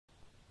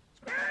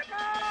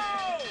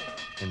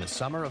In the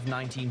summer of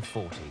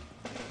 1940,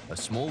 a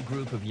small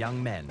group of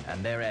young men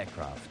and their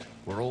aircraft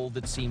were all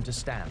that seemed to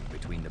stand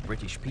between the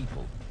British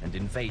people and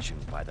invasion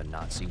by the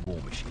Nazi war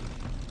machine.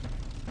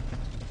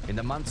 In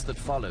the months that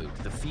followed,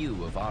 the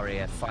few of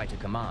RAF Fighter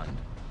Command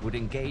would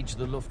engage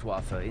the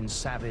Luftwaffe in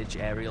savage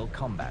aerial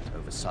combat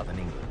over southern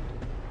England.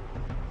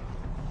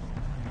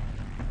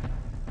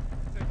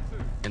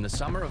 In the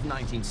summer of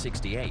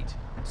 1968,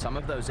 some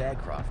of those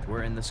aircraft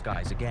were in the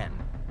skies again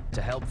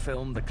to help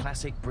film the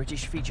classic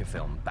British feature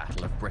film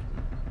Battle of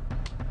Britain.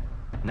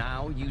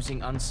 Now,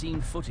 using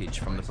unseen footage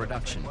from the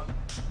production,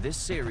 this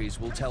series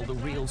will tell the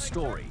real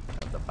story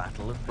of the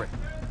Battle of Britain.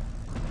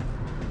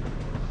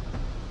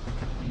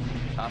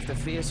 After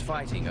fierce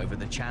fighting over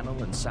the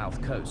Channel and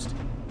South Coast,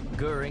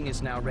 Goering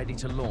is now ready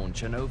to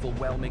launch an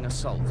overwhelming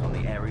assault on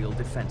the aerial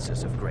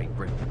defenses of Great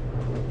Britain.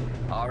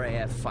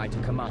 RAF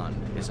Fighter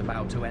Command is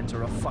about to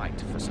enter a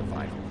fight for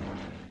survival.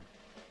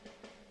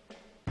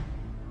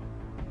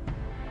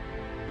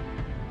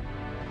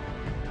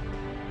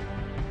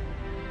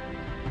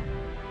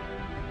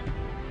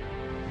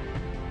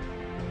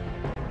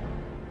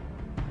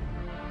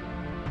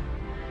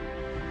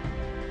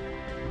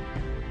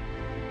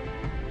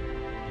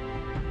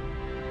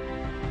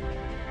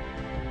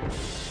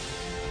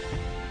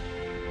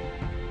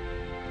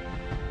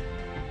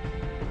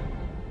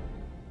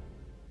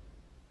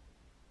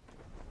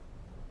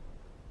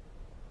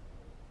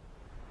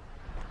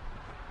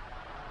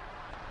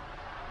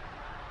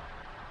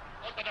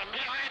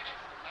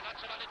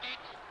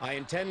 I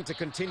intend to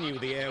continue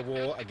the air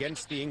war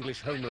against the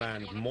English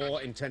homeland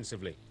more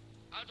intensively.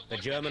 The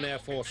German Air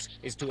Force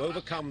is to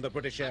overcome the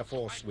British Air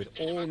Force with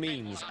all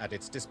means at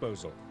its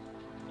disposal.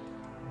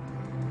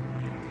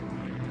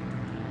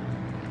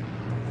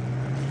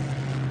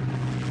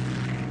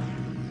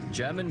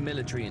 German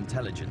military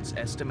intelligence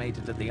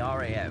estimated that the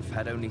RAF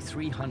had only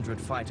 300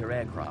 fighter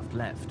aircraft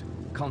left,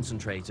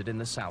 concentrated in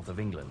the south of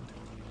England.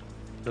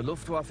 The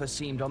Luftwaffe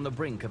seemed on the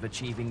brink of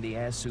achieving the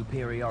air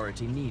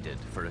superiority needed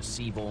for a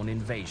seaborne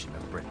invasion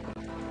of Britain.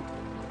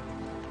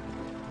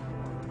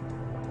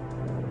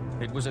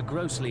 It was a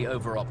grossly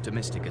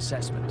over-optimistic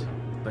assessment,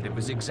 but it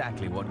was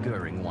exactly what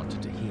Goering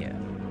wanted to hear.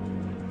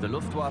 The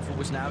Luftwaffe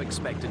was now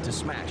expected to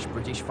smash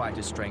British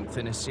fighter strength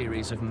in a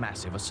series of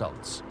massive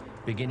assaults,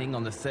 beginning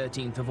on the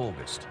 13th of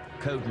August,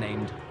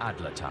 codenamed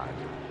Adlertag,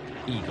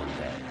 Eagle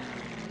Day.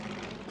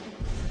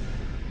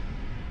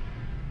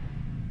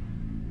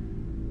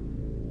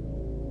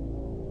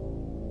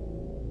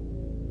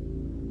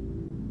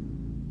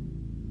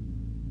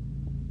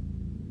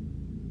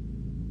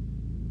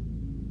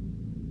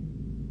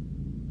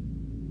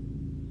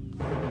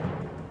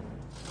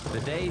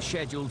 The day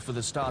scheduled for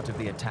the start of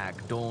the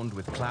attack dawned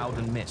with cloud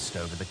and mist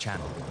over the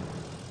Channel.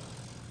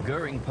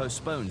 Goering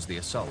postpones the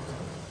assault,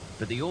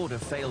 but the order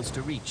fails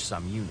to reach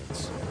some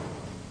units.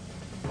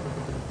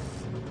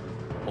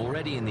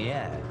 Already in the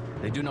air,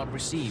 they do not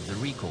receive the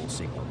recall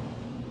signal.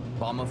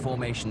 Bomber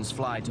formations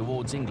fly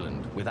towards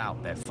England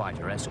without their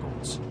fighter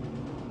escorts.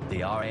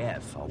 The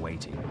RAF are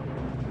waiting.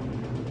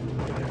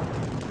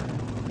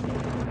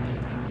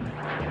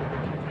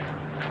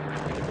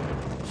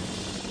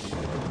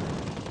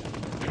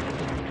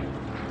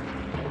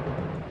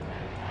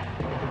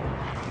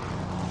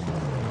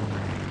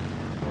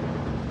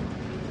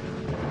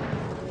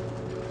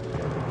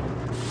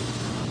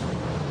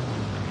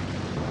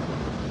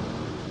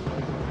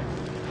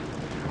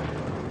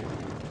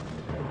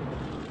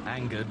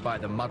 Angered by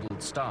the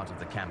muddled start of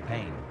the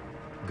campaign,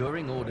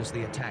 Goering orders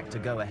the attack to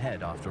go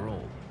ahead after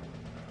all.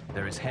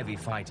 There is heavy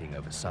fighting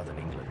over southern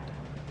England.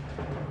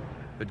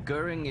 But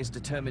Goering is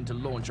determined to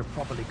launch a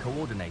properly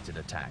coordinated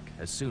attack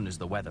as soon as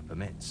the weather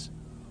permits.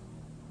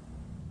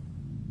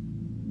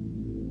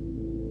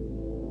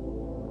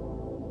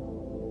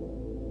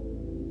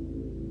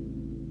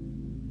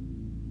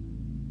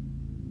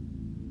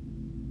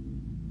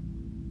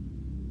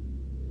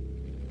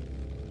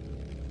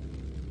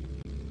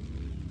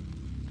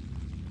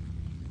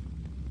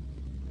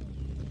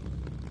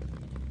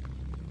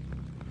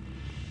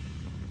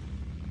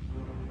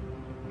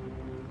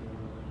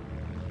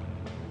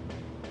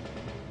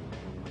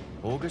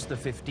 August the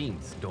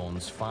 15th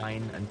dawns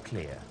fine and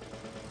clear.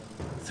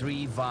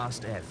 3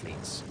 vast air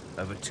fleets,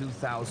 over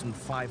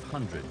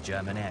 2,500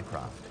 German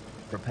aircraft,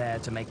 prepare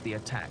to make the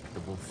attack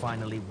that will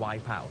finally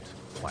wipe out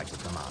Fighter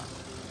Command.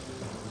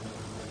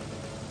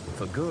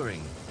 For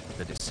Goering,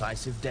 the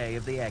decisive day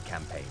of the air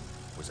campaign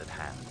was at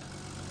hand.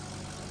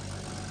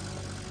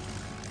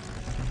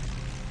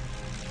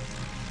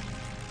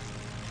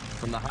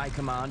 From the High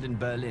Command in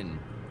Berlin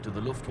to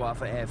the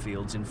Luftwaffe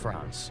airfields in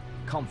France,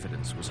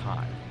 confidence was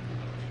high.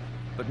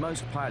 But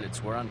most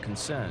pilots were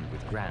unconcerned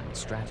with grand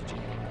strategy.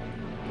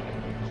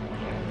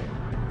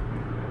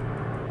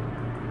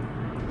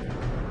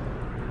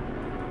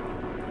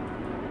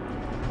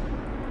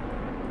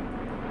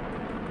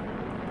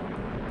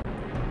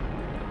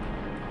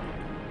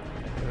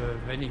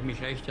 Wenn ich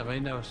mich recht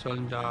erinnere,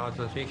 sollen da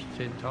also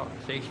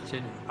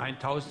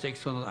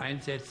 1600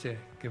 Einsätze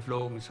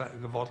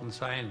geworden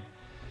sein.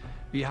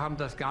 Wir haben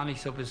das gar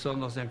nicht so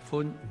besonders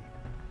empfunden.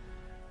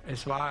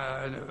 Es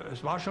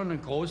war schon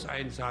ein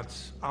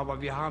Großeinsatz,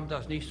 aber wir haben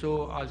das nicht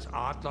so als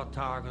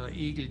Adlertag oder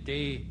Eagle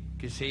Day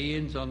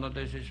gesehen, sondern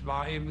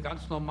war eben ein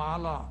ganz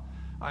normaler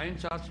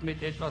Einsatz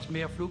mit etwas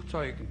mehr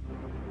Flugzeugen.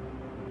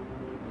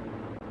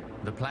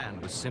 The plan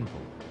was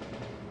simple.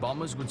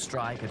 Bombers would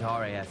strike at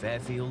RAF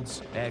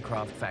airfields,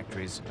 aircraft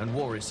factories, and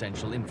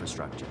war-essential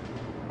infrastructure.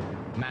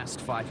 Massed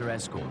fighter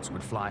escorts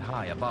would fly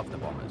high above the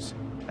bombers,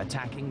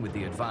 attacking with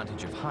the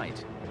advantage of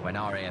height when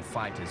RAF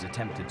fighters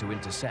attempted to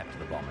intercept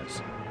the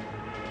bombers.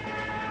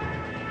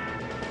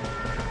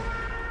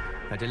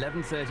 At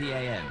 11:30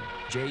 a.m.,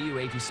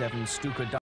 Ju-87 Stuka